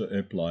also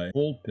apply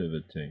full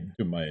pivoting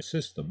to my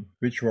system,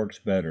 which works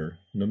better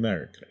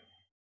numerically.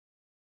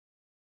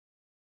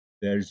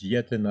 There's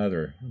yet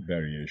another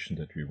variation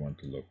that we want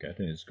to look at,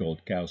 and it's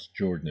called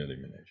Gauss-Jordan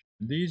elimination.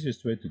 The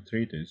easiest way to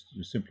treat it is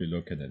to simply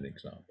look at an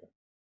example.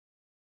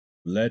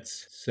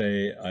 Let's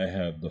say I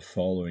have the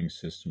following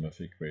system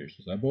of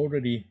equations. I've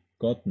already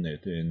gotten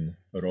it in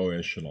row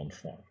echelon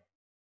form.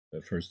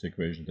 The first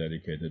equation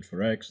dedicated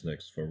for x,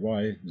 next for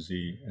y,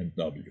 z, and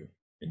w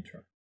in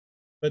turn.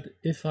 But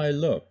if I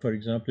look, for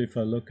example, if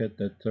I look at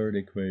that third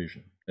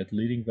equation, that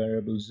leading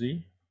variable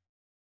z,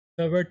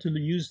 if I were to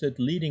use that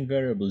leading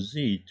variable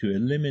z to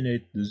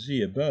eliminate the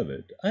z above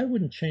it, I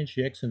wouldn't change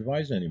the x and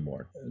y's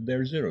anymore.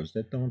 They're zeros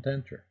that don't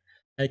enter.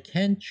 I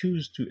can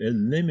choose to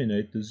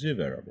eliminate the z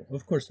variable.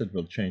 Of course, that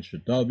will change the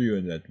w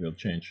and that will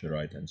change the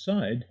right-hand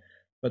side,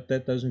 but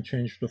that doesn't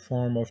change the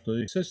form of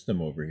the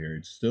system over here.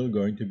 It's still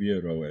going to be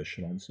a row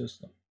echelon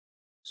system.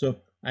 So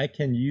I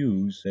can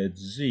use that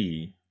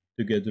z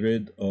to get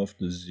rid of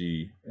the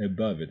z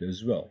above it as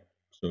well.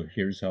 So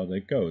here's how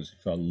that goes.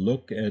 If I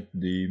look at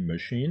the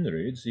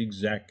machinery, it's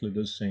exactly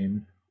the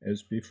same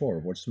as before.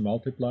 What's the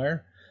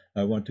multiplier?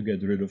 I want to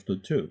get rid of the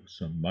 2.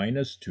 So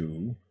minus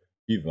 2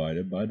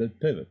 divided by that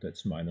pivot.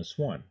 That's minus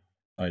 1.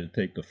 I'll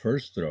take the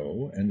first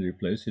row and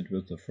replace it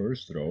with the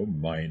first row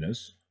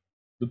minus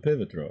the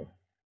pivot row,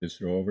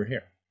 this row over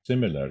here.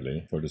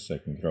 Similarly, for the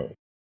second row,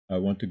 I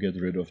want to get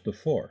rid of the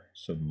 4.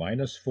 So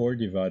minus 4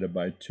 divided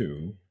by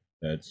 2,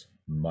 that's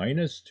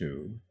minus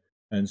 2.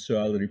 And so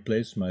I'll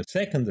replace my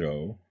second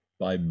row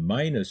by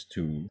minus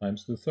 2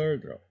 times the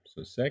third row.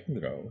 So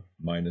second row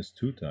minus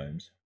 2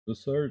 times the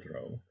third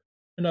row.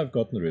 And I've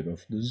gotten rid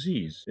of the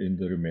z's in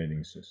the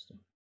remaining system.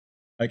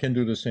 I can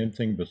do the same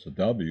thing with the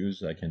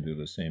w's. I can do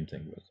the same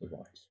thing with the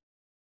y's.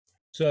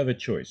 So I have a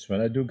choice. When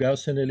I do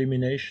Gaussian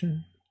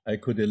elimination, I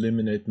could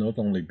eliminate not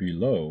only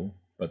below,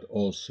 but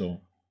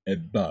also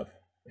above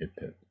a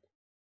pivot.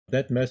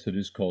 That method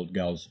is called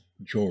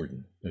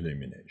Gauss-Jordan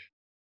elimination.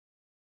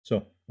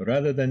 So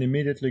rather than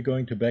immediately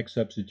going to back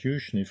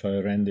substitution, if I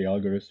ran the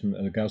algorithm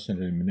Gaussian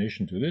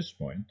elimination to this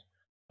point,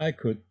 I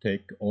could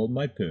take all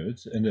my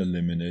pivots and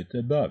eliminate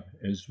above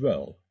as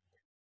well.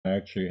 I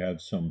actually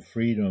have some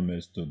freedom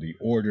as to the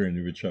order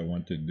in which I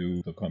want to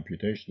do the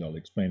computation. I'll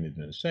explain it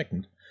in a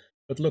second.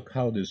 But look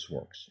how this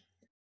works.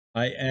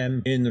 I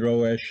am in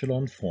row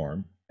echelon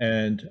form,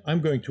 and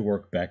I'm going to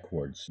work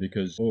backwards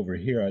because over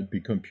here I'd be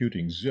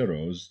computing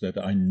zeros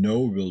that I know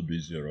will be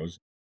zeros.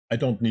 I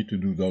don't need to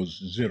do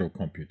those zero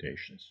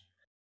computations.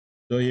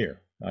 So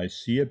here, I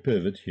see a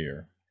pivot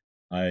here.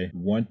 I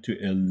want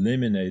to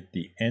eliminate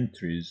the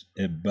entries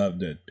above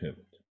that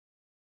pivot.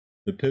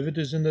 The pivot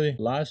is in the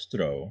last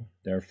row,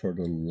 therefore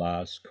the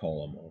last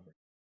column over.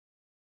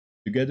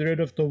 To get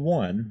rid of the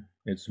 1,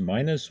 it's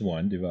minus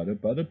 1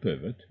 divided by the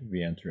pivot.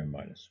 We enter a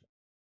minus 1.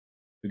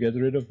 To get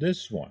rid of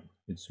this one,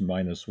 it's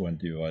minus 1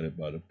 divided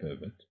by the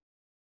pivot.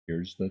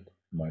 Here's that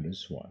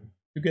minus 1.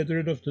 To get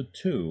rid of the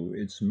 2,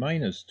 it's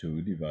minus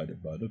 2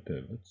 divided by the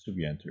pivot, so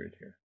we enter it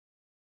here.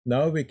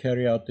 Now we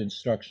carry out the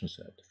instruction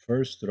set.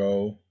 First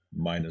row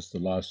minus the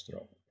last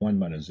row. 1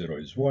 minus 0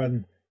 is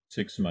 1.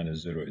 6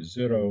 minus 0 is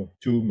 0,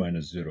 2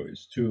 minus 0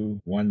 is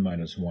 2, 1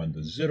 minus 1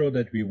 the 0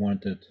 that we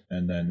wanted,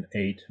 and then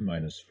 8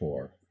 minus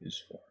 4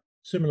 is 4.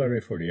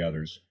 Similarly for the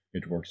others,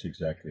 it works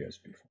exactly as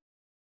before.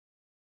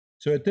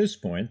 So at this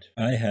point,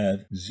 I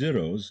have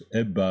zeros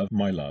above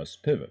my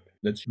last pivot.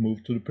 Let's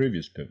move to the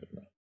previous pivot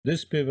now.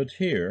 This pivot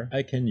here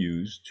I can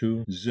use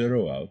to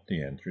zero out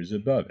the entries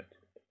above it.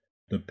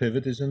 The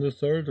pivot is in the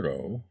third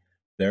row,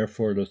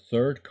 therefore the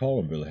third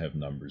column will have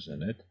numbers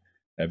in it.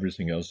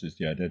 Everything else is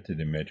the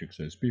identity matrix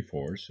as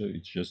before, so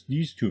it's just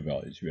these two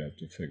values you have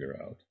to figure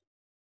out.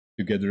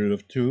 To get rid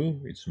of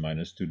 2, it's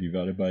minus 2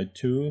 divided by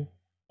 2,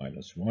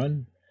 minus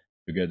 1.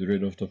 To get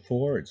rid of the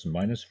 4, it's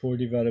minus 4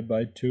 divided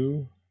by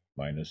 2,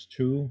 minus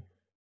 2.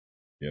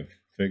 We have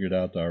figured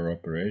out our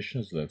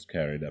operations. Let's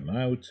carry them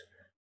out.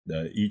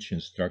 Each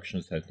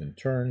instruction set in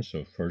turn,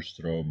 so first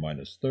row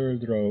minus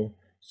third row,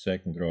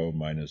 second row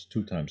minus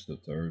 2 times the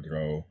third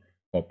row,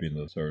 copy in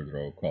the third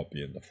row,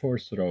 copy in the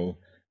fourth row.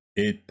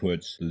 It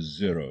puts the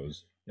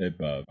zeros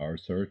above our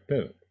third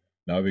pivot.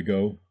 Now we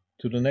go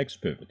to the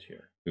next pivot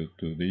here,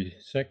 to the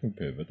second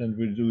pivot, and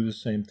we'll do the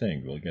same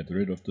thing. We'll get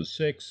rid of the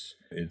 6.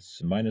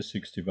 It's minus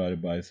 6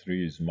 divided by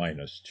 3 is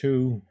minus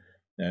 2.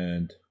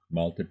 And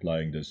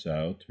multiplying this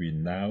out, we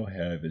now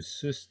have a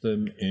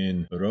system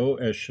in row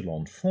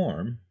echelon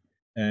form,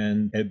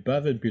 and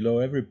above and below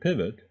every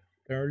pivot,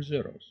 there are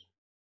zeros.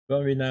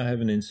 Well, we now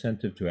have an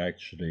incentive to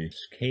actually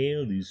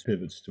scale these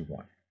pivots to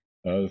 1.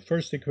 The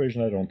first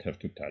equation I don't have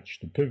to touch.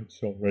 The pivot's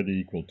already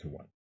equal to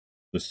 1.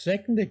 The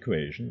second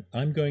equation,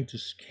 I'm going to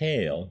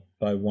scale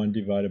by 1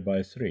 divided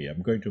by 3.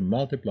 I'm going to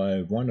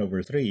multiply 1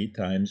 over 3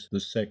 times the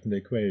second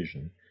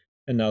equation,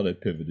 and now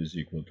that pivot is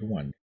equal to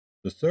 1.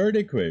 The third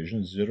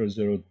equation, 0,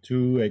 0, 2,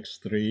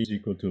 x3 is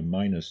equal to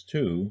minus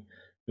 2,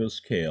 will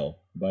scale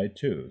by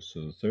 2.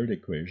 So the third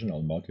equation,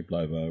 I'll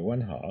multiply by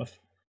 1/2,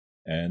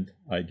 and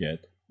I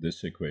get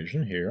this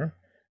equation here.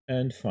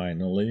 And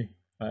finally,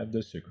 I have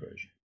this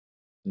equation.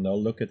 Now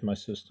look at my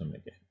system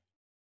again.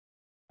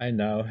 I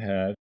now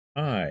have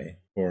I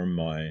for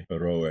my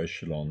row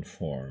echelon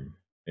form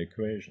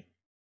equation.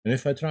 And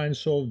if I try and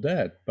solve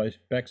that by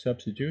back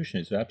substitution,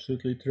 it's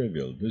absolutely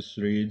trivial. This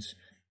reads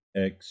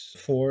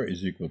x4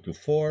 is equal to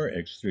 4,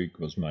 x3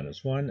 equals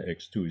minus 1,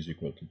 x2 is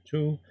equal to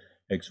 2,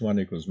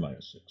 x1 equals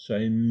minus 6. So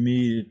I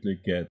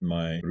immediately get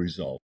my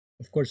result.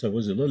 Of course, I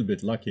was a little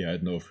bit lucky I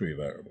had no free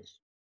variables.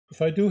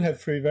 If I do have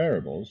free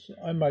variables,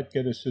 I might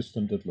get a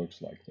system that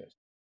looks like this.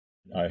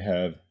 I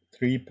have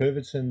 3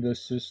 pivots in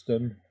this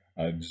system.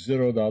 I've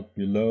zeroed out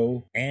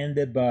below and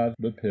above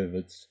the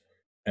pivots,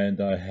 and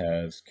I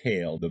have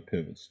scaled the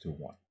pivots to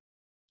 1.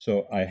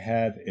 So I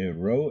have a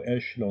row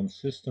echelon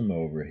system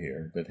over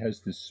here that has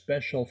this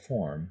special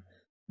form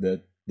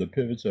that the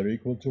pivots are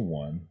equal to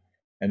 1,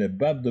 and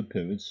above the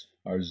pivots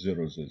are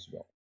zeros as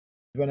well.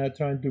 When I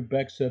try and do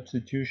back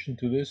substitution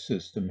to this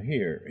system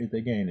here, it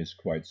again is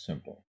quite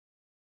simple.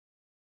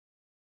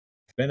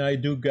 When I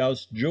do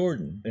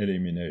Gauss-Jordan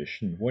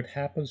elimination, what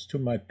happens to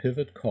my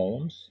pivot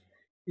columns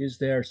is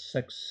they are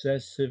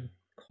successive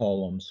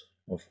columns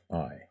of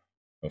I,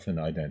 of an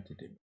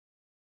identity.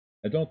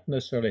 I don't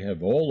necessarily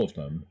have all of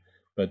them,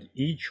 but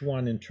each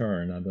one in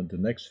turn, and then the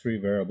next free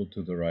variable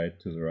to the right,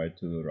 to the right,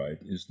 to the right,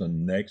 is the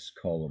next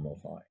column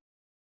of I.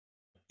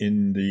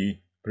 In the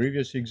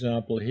previous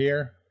example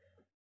here,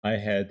 I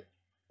had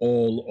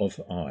all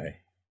of I.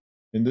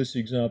 In this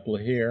example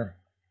here,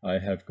 I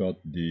have got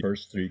the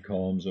first 3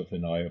 columns of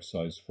an I of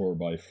size 4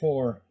 by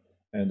 4,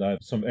 and I have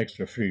some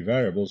extra free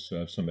variables, so I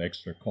have some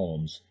extra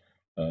columns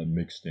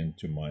mixed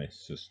into my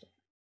system.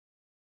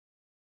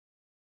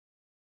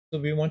 So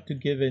we want to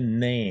give a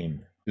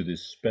name to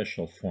this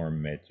special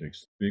form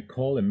matrix. We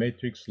call a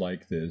matrix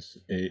like this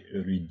a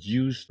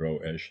reduced row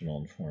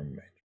echelon form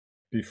matrix.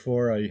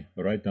 Before I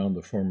write down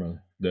the formal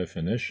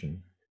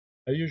definition,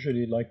 I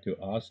usually like to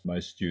ask my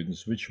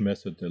students which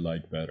method they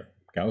like better,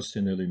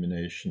 Gaussian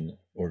elimination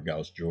or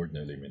Gauss-Jordan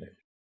elimination.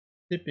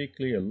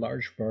 Typically, a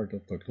large part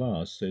of the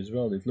class says,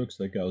 well, it looks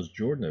like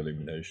Gauss-Jordan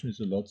elimination is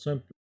a lot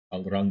simpler.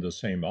 I'll run the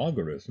same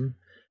algorithm,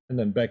 and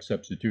then back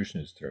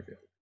substitution is trivial.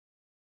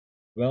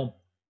 Well,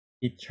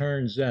 it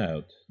turns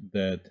out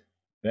that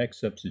back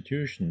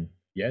substitution,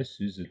 yes,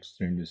 is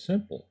extremely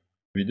simple.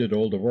 We did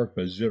all the work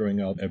by zeroing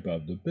out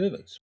above the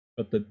pivots.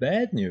 But the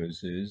bad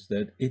news is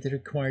that it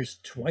requires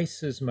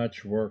twice as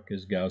much work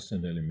as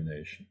Gaussian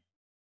elimination.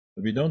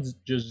 We don't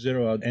just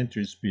zero out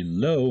entries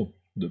below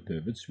the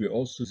pivots, we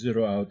also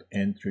zero out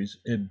entries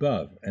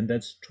above, and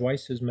that's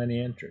twice as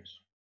many entries.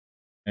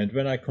 And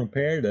when I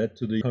compare that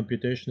to the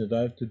computation that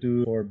I have to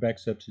do for back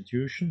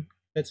substitution,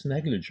 that's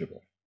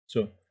negligible.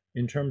 So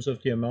in terms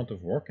of the amount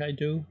of work I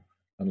do,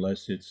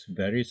 unless it's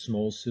very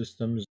small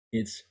systems,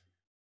 it's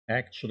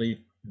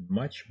actually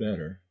much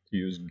better to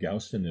use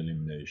Gaussian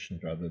elimination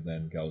rather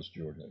than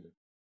Gauss-Jordan elimination.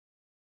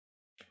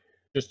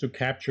 Just to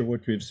capture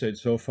what we've said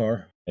so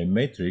far, a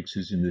matrix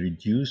is in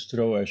reduced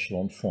row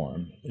echelon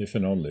form if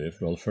and only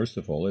if, well, first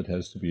of all, it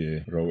has to be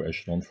a row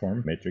echelon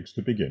form matrix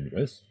to begin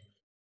with.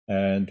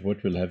 And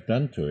what we'll have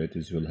done to it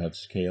is we'll have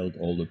scaled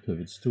all the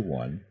pivots to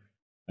 1,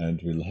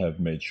 and we'll have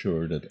made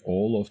sure that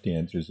all of the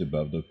entries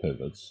above the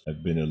pivots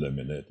have been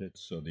eliminated.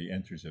 So the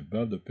entries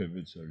above the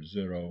pivots are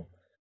 0.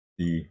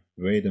 The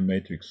way the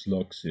matrix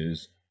looks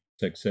is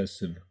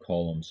successive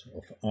columns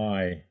of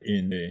I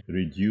in a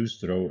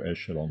reduced row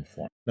echelon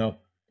form. Now,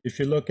 if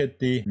you look at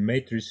the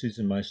matrices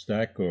in my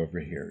stack over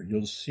here,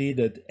 you'll see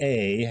that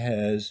A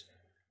has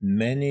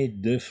many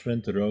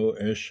different row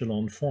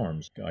echelon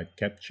forms. I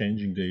kept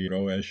changing the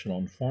row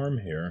echelon form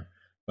here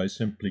by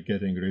simply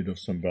getting rid of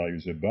some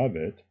values above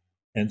it.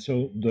 And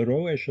so the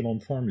row echelon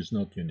form is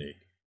not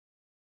unique.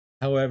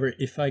 However,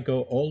 if I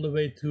go all the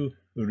way to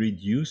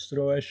reduced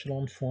row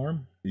echelon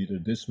form, either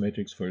this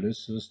matrix for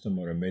this system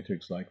or a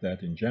matrix like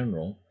that in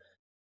general,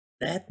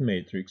 that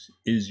matrix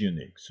is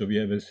unique. So we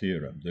have a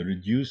theorem. The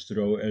reduced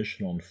row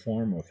echelon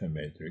form of a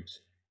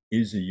matrix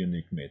is a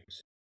unique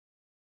matrix.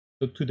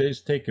 So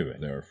today's takeaway,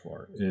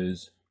 therefore,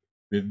 is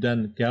we've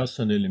done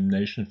Gaussian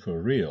elimination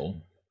for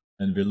real,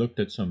 and we looked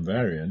at some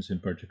variants.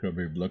 In particular,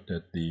 we've looked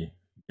at the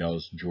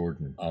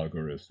Gauss-Jordan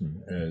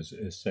algorithm as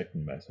a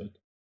second method.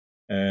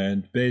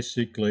 And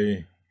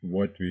basically,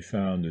 what we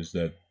found is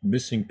that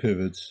missing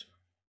pivots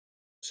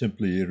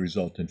simply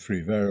result in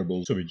free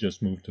variables. So we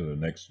just move to the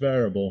next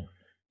variable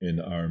in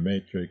our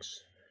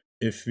matrix.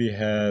 If we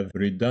have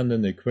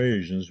redundant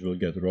equations, we'll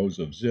get rows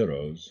of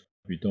zeros.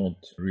 We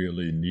don't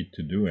really need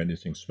to do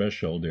anything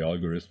special. The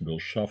algorithm will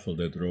shuffle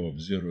that row of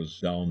zeros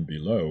down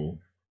below.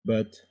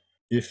 But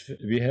if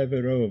we have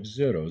a row of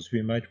zeros,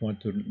 we might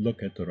want to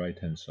look at the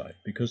right-hand side,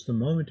 because the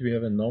moment we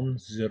have a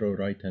non-zero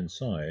right-hand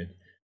side,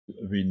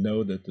 we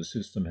know that the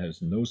system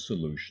has no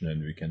solution,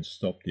 and we can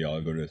stop the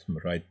algorithm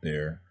right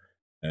there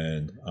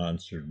and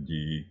answer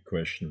the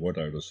question, what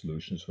are the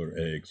solutions for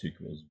Ax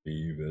equals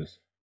b, with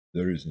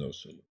there is no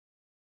solution.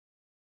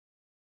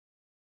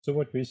 So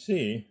what we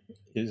see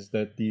is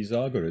that these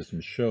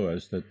algorithms show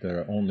us that there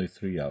are only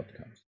 3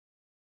 outcomes.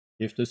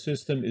 If the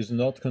system is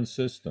not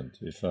consistent,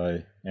 if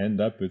I end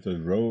up with a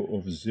row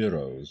of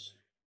zeros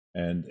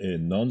and a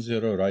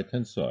non-zero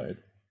right-hand side,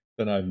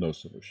 then I have no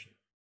solution.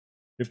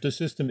 If the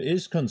system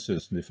is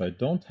consistent, if I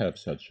don't have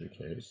such a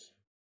case,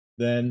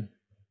 then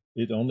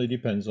it only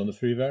depends on the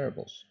free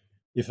variables.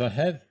 If I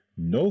have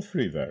no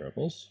free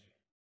variables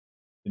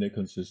in a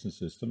consistent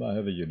system, I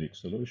have a unique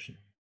solution.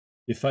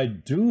 If I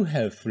do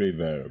have free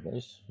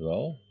variables,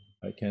 well,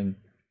 I can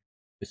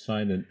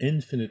assign an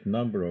infinite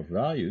number of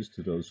values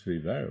to those free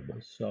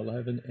variables, so I'll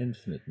have an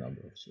infinite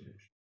number of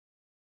solutions.